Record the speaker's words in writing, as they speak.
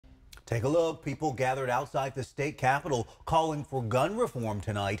Take a look. People gathered outside the state capitol calling for gun reform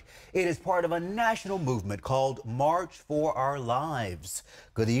tonight. It is part of a national movement called March for Our Lives.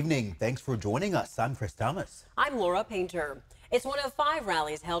 Good evening. Thanks for joining us. I'm Chris Thomas. I'm Laura Painter. It's one of 5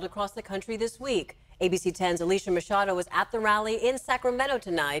 rallies held across the country this week. ABC 10's Alicia Machado was at the rally in Sacramento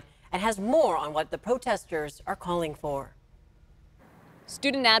tonight and has more on what the protesters are calling for.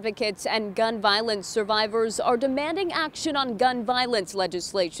 Student advocates and gun violence survivors are demanding action on gun violence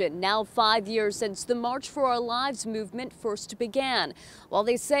legislation, now 5 years since the March for Our Lives movement first began. While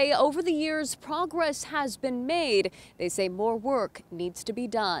they say over the years progress has been made, they say more work needs to be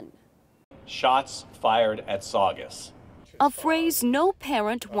done. Shots fired at Saugus. A phrase no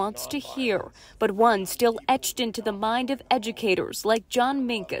parent wants to hear, but one still etched into the mind of educators like John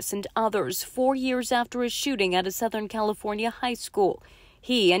Minkus and others 4 years after a shooting at a Southern California high school.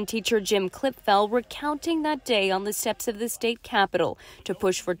 He and teacher Jim Klipfel recounting that day on the steps of the state capitol to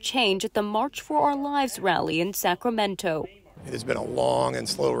push for change at the March for Our Lives rally in Sacramento. It has been a long and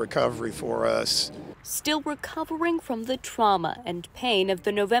slow recovery for us. Still recovering from the trauma and pain of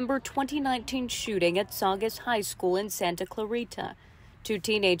the November 2019 shooting at Saugus High School in Santa Clarita. 2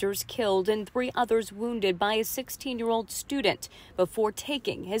 teenagers killed and 3 others wounded by a 16-year-old student before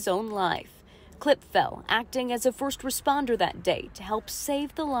taking his own life. Klipfel acting as a first responder that day to help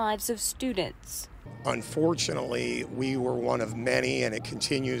save the lives of students. Unfortunately, we were one of many, and it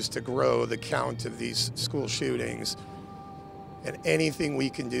continues to grow, the count of these school shootings. And anything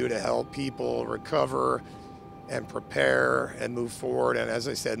we can do to help people recover and prepare and move forward, and as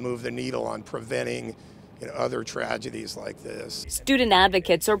I said, move the needle on preventing other tragedies like this. Student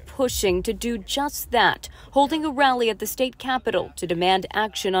advocates are pushing to do just that, holding a rally at the state capitol to demand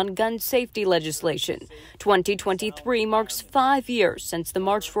action on gun safety legislation. 2023 marks 5 years since the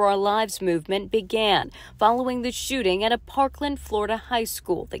March for Our Lives movement began, following the shooting at a Parkland, Florida high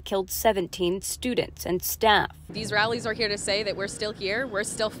school that killed 17 students and staff. These rallies are here to say that we're still here, we're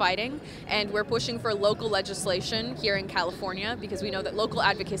still fighting, and we're pushing for local legislation here in California because we know that local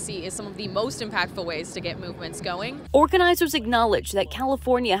advocacy is some of the most impactful ways to get movements going. Organizers acknowledge that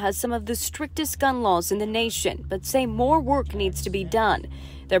California has some of the strictest gun laws in the nation, but say more work needs to be done.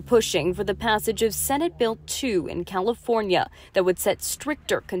 They're pushing for the passage of Senate Bill 2 in California that would set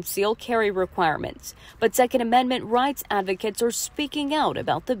stricter concealed carry requirements. But Second Amendment rights advocates are speaking out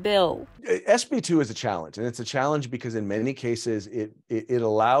about the bill. SB 2 is a challenge, and it's a challenge because in many cases it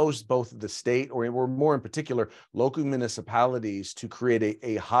allows both the state, or more in particular, local municipalities to create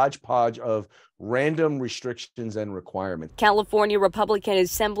a hodgepodge of random restrictions and requirements. California Republican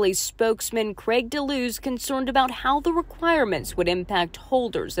Assembly spokesman Craig DeLuz concerned about how the requirements would impact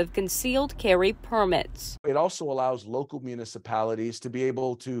holders of concealed carry permits. It also allows local municipalities to be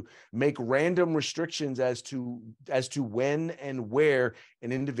able to make random restrictions as to when and where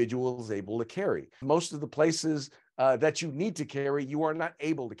an individual is able to carry. Most of the places that you need to carry, you are not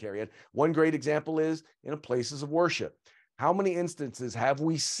able to carry it. One great example is in places of worship. How many instances have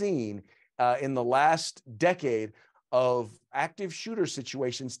we seen in the last decade of active shooter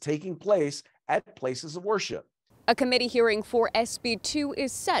situations taking place at places of worship? A committee hearing for SB 2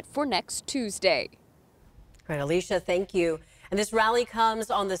 is set for next Tuesday. All right, Alicia, thank you. And this rally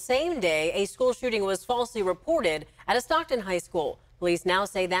comes on the same day a school shooting was falsely reported at a Stockton high school. Police now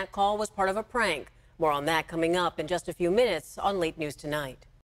say that call was part of a prank. More on that coming up in just a few minutes on Late News Tonight.